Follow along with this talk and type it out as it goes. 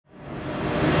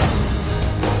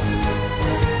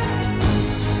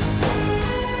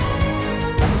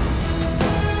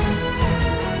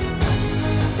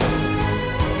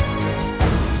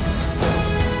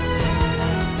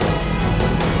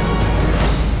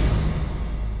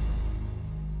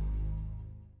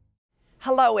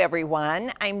Hello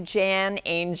everyone, I'm Jan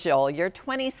Angel, your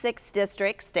 26th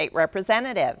District State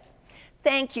Representative.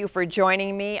 Thank you for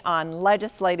joining me on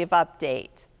Legislative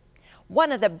Update.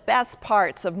 One of the best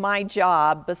parts of my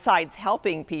job, besides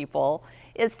helping people,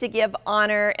 is to give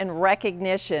honor and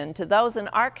recognition to those in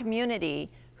our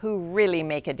community who really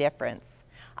make a difference.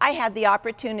 I had the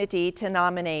opportunity to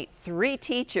nominate 3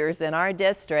 teachers in our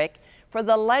district for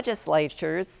the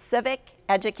legislature's Civic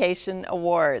Education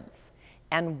Awards.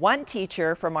 And 1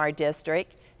 teacher from our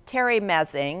district, Terry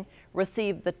Messing,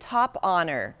 received the top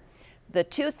honor, the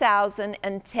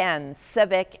 2010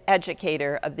 Civic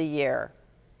Educator of the Year.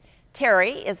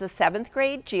 Terry is a 7th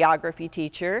grade geography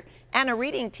teacher and a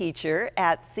reading teacher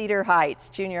at Cedar Heights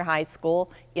Junior High School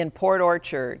in Port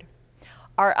Orchard.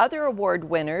 Our other award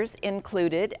winners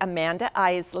included Amanda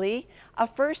Isley, a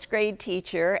 1st grade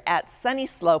teacher at Sunny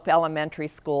Slope Elementary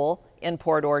School in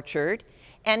Port Orchard,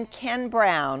 and Ken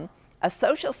Brown, a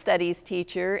social studies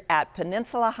teacher at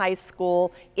Peninsula High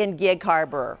School in Gig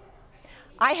Harbor.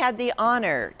 I had the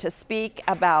honor to speak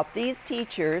about these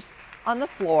teachers on the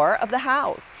floor of the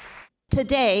House.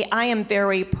 Today, I am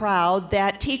very proud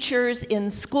that teachers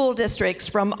in school districts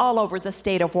from all over the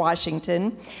state of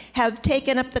Washington have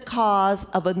taken up the cause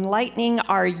of enlightening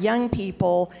our young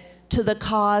people to the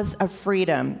cause of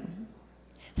freedom.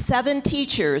 7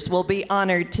 teachers will be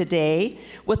honored today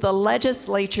with the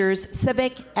legislature's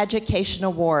Civic Education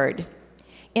Award,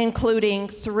 including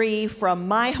 3 from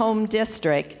my home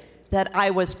district that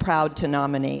I was proud to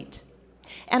nominate.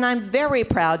 And I'm very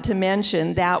proud to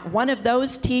mention that one of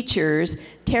those teachers,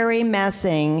 Terry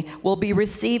Messing, will be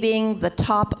receiving the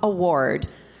top award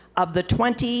of the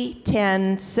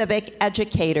 2010 Civic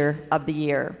Educator of the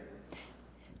Year.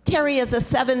 Terry is a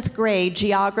 7th grade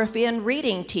geography and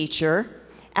reading teacher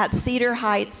at Cedar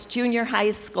Heights Junior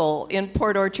High School in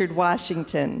Port Orchard,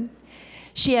 Washington.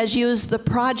 She has used the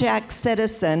Project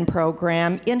Citizen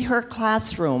program in her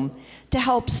classroom to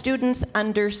help students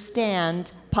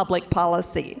understand public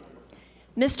policy.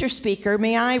 Mr. Speaker,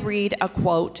 may I read a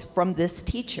quote from this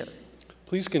teacher?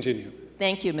 Please continue.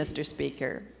 Thank you, Mr.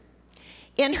 Speaker.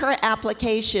 In her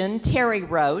application, Terry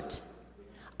wrote,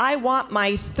 "I want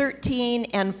my 13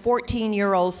 and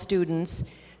 14-year-old students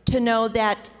to know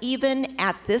that even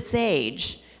at this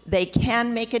age, they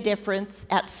can make a difference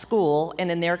at school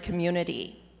and in their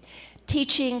community.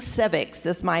 Teaching civics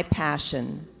is my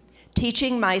passion.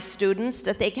 Teaching my students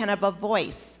that they can have a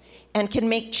voice and can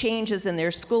make changes in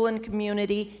their school and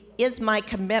community is my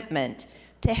commitment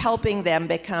to helping them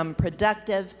become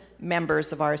productive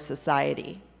members of our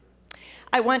society."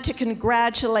 I want to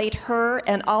congratulate her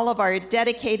and all of our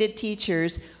dedicated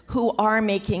teachers who are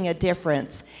making a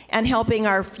difference and helping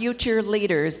our future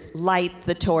leaders light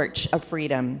the torch of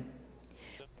freedom.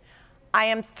 I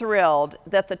am thrilled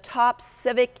that the top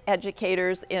civic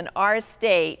educators in our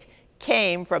state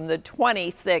came from the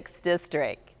 26th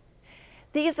district.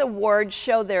 These awards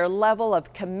show their level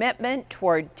of commitment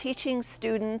toward teaching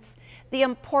students the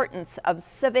importance of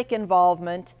civic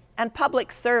involvement and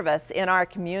public service in our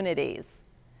communities.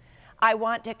 I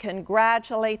want to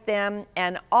congratulate them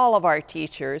and all of our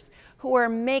teachers who are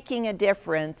making a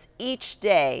difference each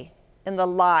day in the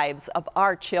lives of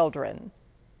our children.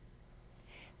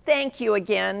 Thank you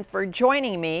again for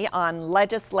joining me on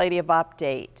Legislative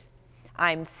Update.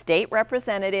 I'm State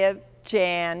Representative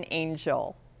Jan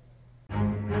Angel.